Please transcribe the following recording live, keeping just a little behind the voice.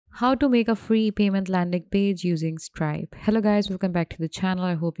How to make a free payment landing page using Stripe. Hello guys, welcome back to the channel.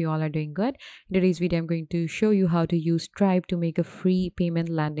 I hope you all are doing good. In today's video, I'm going to show you how to use Stripe to make a free payment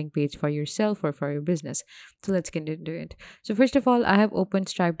landing page for yourself or for your business. So let's get into it. So first of all, I have opened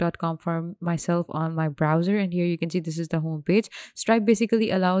stripe.com for myself on my browser, and here you can see this is the home page. Stripe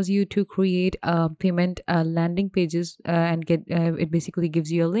basically allows you to create payment landing pages and get it basically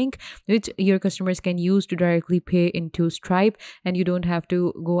gives you a link which your customers can use to directly pay into Stripe, and you don't have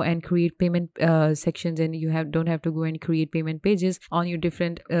to go and create payment sections, and don't have to go and create payment pages on your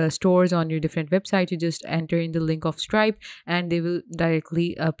different stores, on your different websites. You just enter in the link of Stripe and they will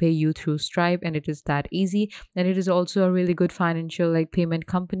directly pay you through Stripe, and it is that easy. And it is also a really good financial payment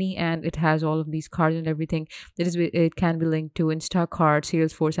company, and it has all of these cards and everything. It can be linked to Instacart,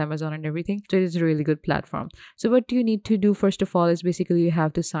 Salesforce, Amazon, and everything. So it is a really good platform. So what you need to do first of all is basically you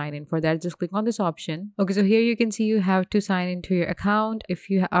have to sign in. For that, just click on this option. Okay, so here you can see you have to sign into your account. If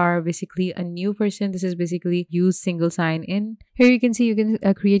you are basically a new person, this is basically use single sign in. Here you can see you can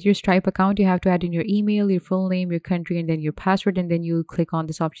create your Stripe account. You have to add in your email, your full name, your country, and then your password, and then you click on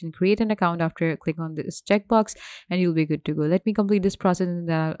this option create an account. After click on this checkbox and you'll be good to go. Let me complete this process and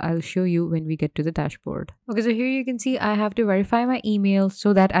then I'll show you when we get to the dashboard. Okay, so here you can see I have to verify my email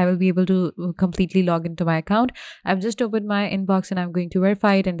so that I will be able to completely log into my account. I've just opened my inbox and I'm going to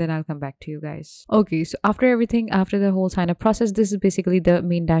verify it, and then I'll come back to you guys. Okay, so after the whole sign up process, this is basically the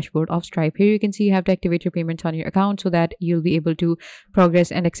main dashboard of Stripe. Here you can see you have to activate your payments on your account so that you'll be able to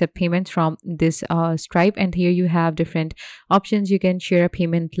progress and accept payments from this Stripe. And here you have different options. You can share a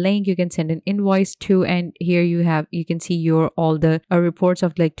payment link, you can send an invoice to, and here you can see all the reports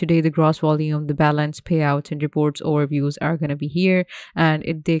of today, the gross volume, the balance, payouts, and reports overviews are going to be here. And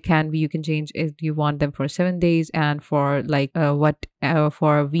you can change if you want them for 7 days, and for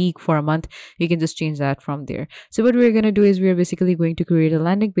for a week, for a month, you can just change that from there. So what we're going to do is we're basically going to create a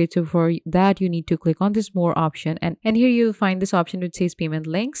landing page. So for that, you need to click on this more option, and here you'll find this option which says payment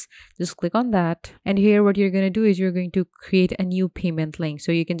links. Just click on that, and here what you're going to do is you're going to create a new payment link.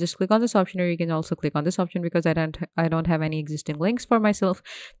 So you can just click on this option, or you can also click on this option. Because I don't have any existing links for myself,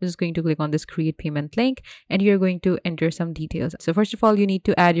 I'm just going to click on this create payment link, and you're going to enter some details. So first of all, you need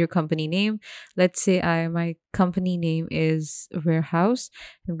to add your company name. Let's say my company name is Warehouse.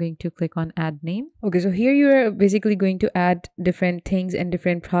 I'm going to click on add name. Okay, so here you're basically going to add different things and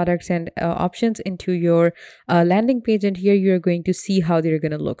different products and options into your landing page, and here you're going to see how they're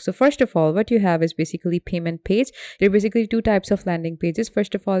going to look. So first of all, what you have is basically payment page. There are basically two types of landing pages.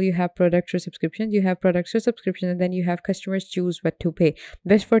 First of all, you have products or subscriptions. You have products or subscriptions, and then you have customers choose what to pay.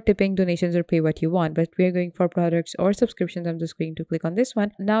 Best for tipping, donations, or pay what you want. But we're going for products or subscriptions. I'm just going to click on this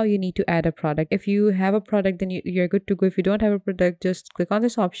one. Now you need to add a product. If you have a product, then you're good to go. If you don't have a product, just click on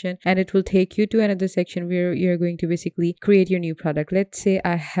this option and it will take you to another section where you're going to basically create your new product. Let's say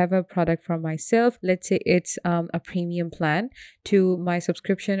I have a product for myself. Let's say it's a premium plan to my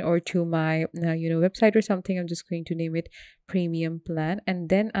subscription or to my website or something. I'm just going to name it premium plan, and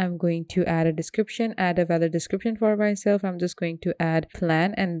then I'm going to add a valid description for myself. I'm just going to add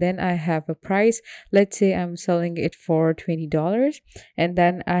plan, and then I have a price. Let's say I'm selling it for $20, and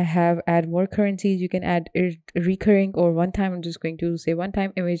then I add more currencies. You can add recurring or one time. I'm just going to say one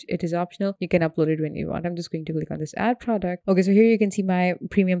time. Image, it is optional. You can upload it when you want. I'm just going to click on this add product. Okay, so here you can see my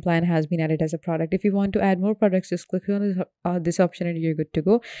premium plan has been added as a product. If you want to add more products, just click on this option and you're good to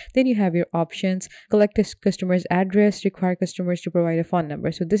go. Then you have your options: collect a customer's address, require customers to provide a phone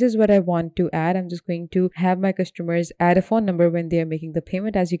number. So this is what I want to add. I'm just going to have my customers add a phone number when they are making the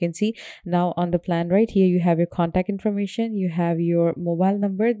payment. As you can see now on the plan right here, you have your contact information, you have your mobile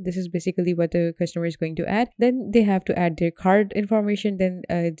number. This is basically what the customer is going to add. Then they have to add their card information, then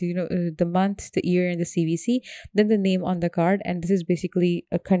the month, the year, and the CVC, then the name on the card, and this is basically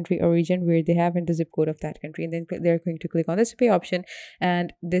a country or region where they have, and the zip code of that country. And then they're going to click on this pay option,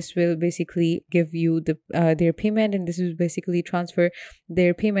 and this will basically give you their payment, and this is basically transfer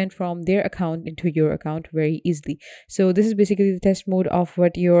their payment from their account into your account very easily. So this is basically the test mode of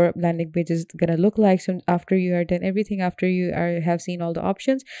what your landing page is gonna look like. So after you are done everything, after you have seen all the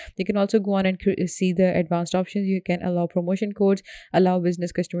options, you can also go on and see the advanced options. You can allow promotion codes, allow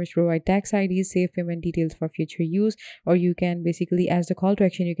business customers to provide tax IDs, save payment details for future use, or you can basically, as the call to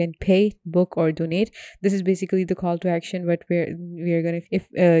action, you can pay, book, or donate. This is basically the call to action. What we're gonna, if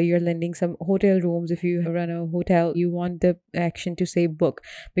you're lending some hotel rooms, if you run a hotel, you want want the action to say book,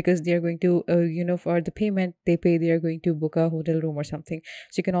 because they are going to for the payment they pay, they are going to book a hotel room or something.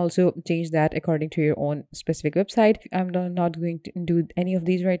 So you can also change that according to your own specific website. I'm not going to do any of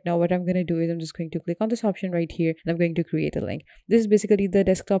these right now. What I'm going to do is I'm just going to click on this option right here, and I'm going to create a link. This is basically the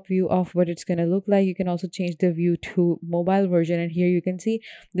desktop view of what it's going to look like. You can also change the view to mobile version, and here you can see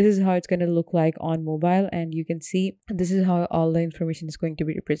this is how it's going to look like on mobile, and you can see this is how all the information is going to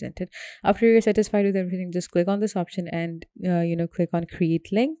be represented. After you're satisfied with everything, just click on this option and click on create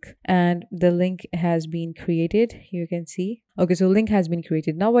link, and the link has been created. You can see, okay, so link has been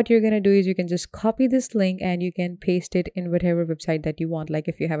created. Now what you're going to do is you can just copy this link and you can paste it in whatever website that you want. Like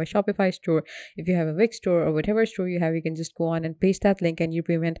if you have a Shopify store, if you have a Wix store, or whatever store you have, you can just go on and paste that link, and your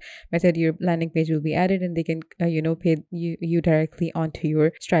payment method, your landing page will be added, and they can pay you directly onto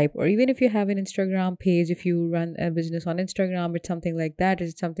your Stripe. Or even if you have an Instagram page, if you run a business on Instagram or something like that,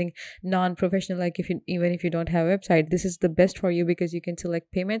 it's something non-professional, like even if you don't have a website, this is the best for you, because you can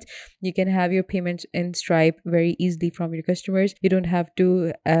select payments. You can have your payments in Stripe very easily from your customers. You don't have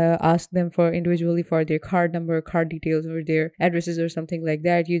to ask them for individually for their card number, card details, or their addresses or something like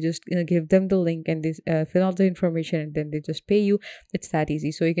that. You just give them the link, and they fill out the information, and then they just pay you. It's that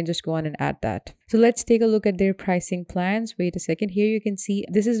easy. So you can just go on and add that. So let's take a look at their pricing plans. Wait a second. Here you can see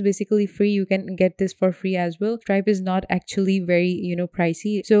this is basically free. You can get this for free as well. Stripe is not actually very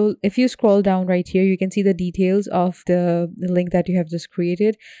pricey. So if you scroll down right here, you can see the details of the link that you have just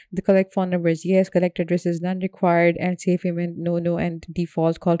created. The collect phone numbers, yes. Collect addresses, none required. And save payment, no. And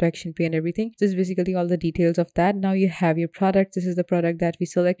default call to action, pay, and everything. This is basically all the details of that. Now you have your product. This is the product that we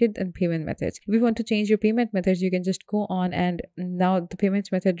selected, and payment methods. If you want to change your payment methods, you can just go on, and now the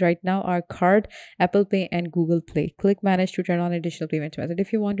payments method right now are card, Apple Pay, and Google Play. Click manage to turn on additional payment method.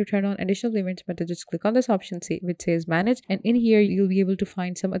 If you want to turn on additional payment method, just click on this option which says manage, and in here you'll be able to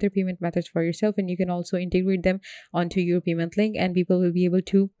find some other payment methods for yourself, and you can also integrate them onto your payment link, and people will be able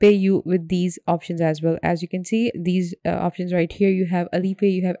to pay you with these options as well. As you can see, these options right here, you have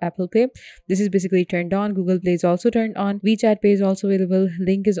Alipay, you have Apple Pay. This is basically turned on. Google Play is also turned on. WeChat Pay is also available.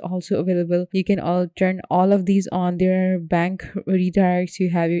 Link is also available. You can all turn all of these on. There are bank redirects. You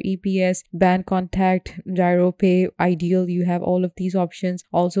have your EPS, bank contact, Gyro Pay, Ideal. You have all of these options.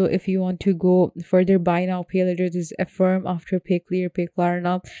 Also, if you want to go further, buy now, pay later, this is Affirm, Afterpay, Clearpay,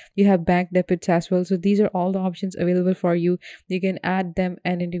 Klarna. You have bank debits as well. So these are all the options available for you. You can add them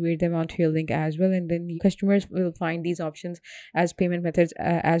and integrate them onto your link as well, and then customers will find these options as payment methods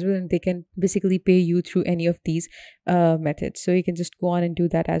as well, and they can basically pay you through any of these methods. So you can just go on and do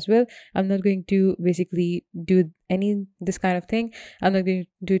that as well. I'm not going to basically do this kind of thing. I'm not going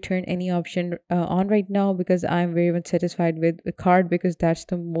to turn any option on right now, because I'm very much satisfied with the card, because that's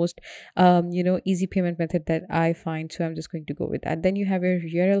the most easy payment method that I find. So I'm just going to go with that. Then you have your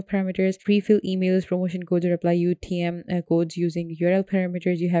URL parameters, pre-fill emails, promotion codes, or apply UTM codes using URL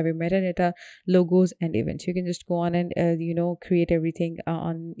parameters. You have your metadata, logos, and events. You can just go on and create everything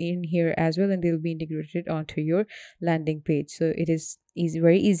in here as well, and they'll be integrated onto your landing page. So it is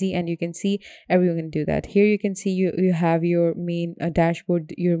very easy, and you can see everyone can do that. Here you can see you have your main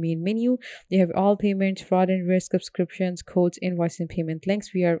dashboard, your main menu. You have all payments, fraud and risk, subscriptions, codes, invoice, and payment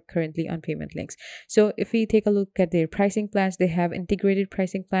links. We are currently on payment links. So if we take a look at their pricing plans, they have integrated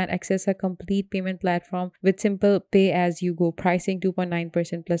pricing plan, access a complete payment platform with simple pay as you go pricing,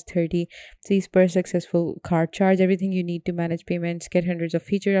 2.9% plus 30 fees per successful card charge. Everything you need to manage payments, get hundreds of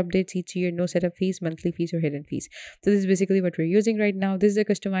feature updates each year, no setup fees, monthly fees, or hidden fees. So this is basically what we're using right now. This is a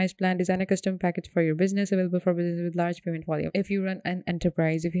customized plan. Design a custom package for your business, available for business with large payment volume. If you run an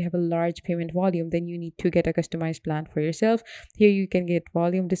enterprise, if you have a large payment volume, then you need to get a customized plan for yourself. Here you can get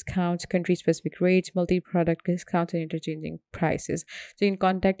volume discounts, country specific rates, multi-product discounts, and interchanging prices. So you can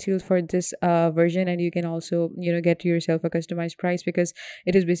contact sales for this version, and you can also get yourself a customized price, because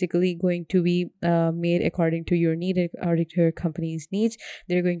it is basically going to be made according to your need, according to your company's needs.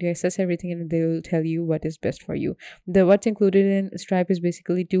 They're going to assess everything, and they will tell you what is best for you. What's included in Stripe is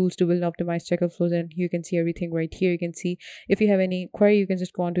basically tools to build optimized checkout flows, and you can see everything right here. You can see if you have any query, you can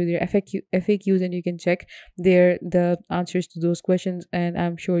just go on to their FAQs, and you can check the answers to those questions, and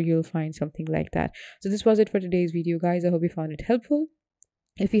I'm sure you'll find something like that. So this was it for today's video, guys. I hope you found it helpful.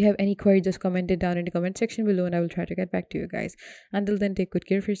 If you have any query, just comment it down in the comment section below, and I will try to get back to you guys. Until then, take good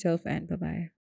care of yourself, and bye bye.